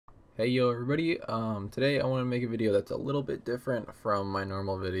Hey yo everybody, today I want to make a video that's a little bit different from my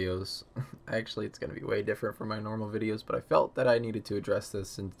normal videos. Actually, it's going to be way different from my normal videos, but I felt that I needed to address this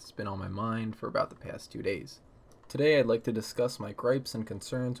since it's been on my mind for about the past 2 days. Today I'd like to discuss my gripes and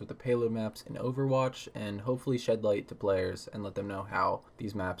concerns with the payload maps in Overwatch and hopefully shed light to players and let them know how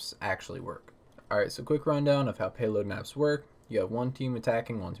these maps actually work. Alright, so quick rundown of how payload maps work. You have one team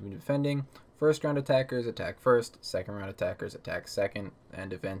attacking, one team defending. First round attackers attack first, second round attackers attack second, and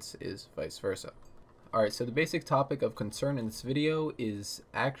defense is vice versa. Alright, so the basic topic of concern in this video is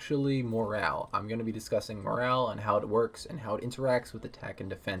actually morale. I'm going to be discussing morale and how it works and how it interacts with attack and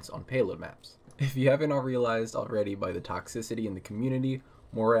defense on payload maps. If you haven't realized already by the toxicity in the community,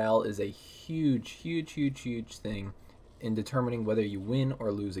 morale is a huge thing in determining whether you win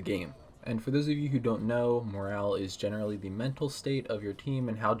or lose a game. And for those of you who don't know, morale is generally the mental state of your team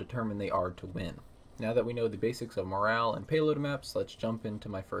and how determined they are to win. Now that we know the basics of morale and payload maps, let's jump into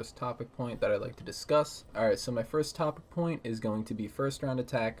my first topic point that I'd like to discuss. Alright, so my first topic point is going to be first round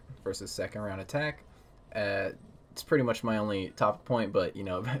attack versus second round attack. It's pretty much my only topic point, but you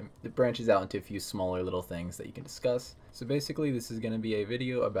know, it branches out into a few smaller little things that you can discuss. So basically this is going to be a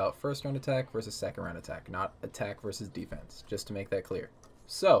video about first round attack versus second round attack, not attack versus defense, just to make that clear.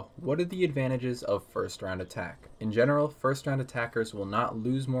 So, what are the advantages of first round attack? In general, first round attackers will not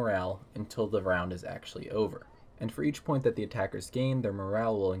lose morale until the round is actually over. And for each point that the attackers gain, their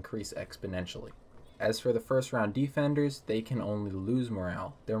morale will increase exponentially. As for the first round defenders, they can only lose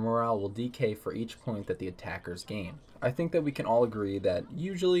morale. Their morale will decay for each point that the attackers gain. I think that we can all agree that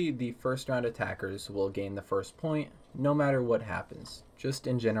usually the first round attackers will gain the first point no matter what happens, just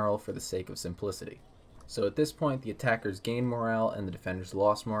in general for the sake of simplicity. So at this point, the attackers gain morale and the defenders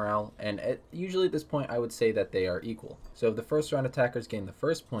lost morale, and usually at this point I would say that they are equal. So if the first round attackers gain the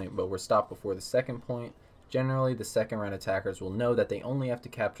first point but were stopped before the second point, generally the second round attackers will know that they only have to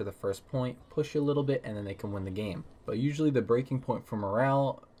capture the first point, push a little bit, and then they can win the game. But usually the breaking point for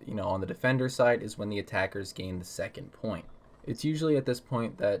morale, on the defender side is when the attackers gain the second point. It's usually at this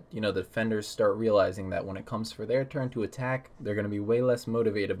point that, the defenders start realizing that when it comes for their turn to attack, they're going to be way less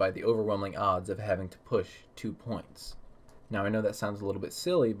motivated by the overwhelming odds of having to push 2 points. Now I know that sounds a little bit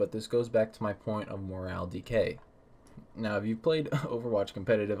silly, but this goes back to my point of morale decay. Now if you've played Overwatch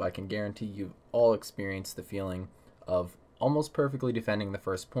competitive, I can guarantee you've all experienced the feeling of almost perfectly defending the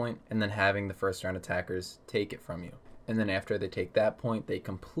first point and then having the first round attackers take it from you. And then after they take that point, they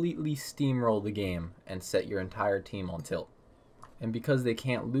completely steamroll the game and set your entire team on tilt. And because they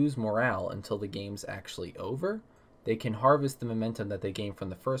can't lose morale until the game's actually over, they can harvest the momentum that they gained from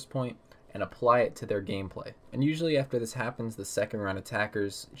the first point and apply it to their gameplay. And usually after this happens, the second round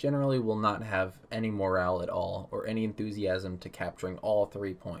attackers generally will not have any morale at all or any enthusiasm to capturing all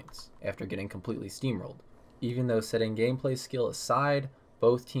 3 points after getting completely steamrolled. Even though setting gameplay skill aside,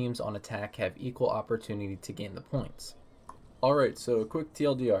 both teams on attack have equal opportunity to gain the points. Alright, so a quick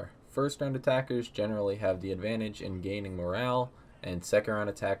TLDR. First round attackers generally have the advantage in gaining morale, and second round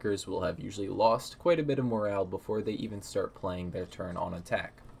attackers will have usually lost quite a bit of morale before they even start playing their turn on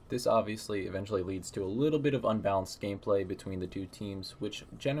attack. This obviously eventually leads to a little bit of unbalanced gameplay between the two teams, which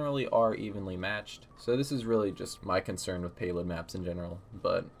generally are evenly matched. So this is really just my concern with payload maps in general,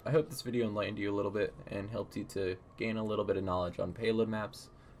 but I hope this video enlightened you a little bit and helped you to gain a little bit of knowledge on payload maps,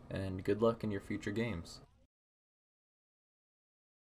 and good luck in your future games.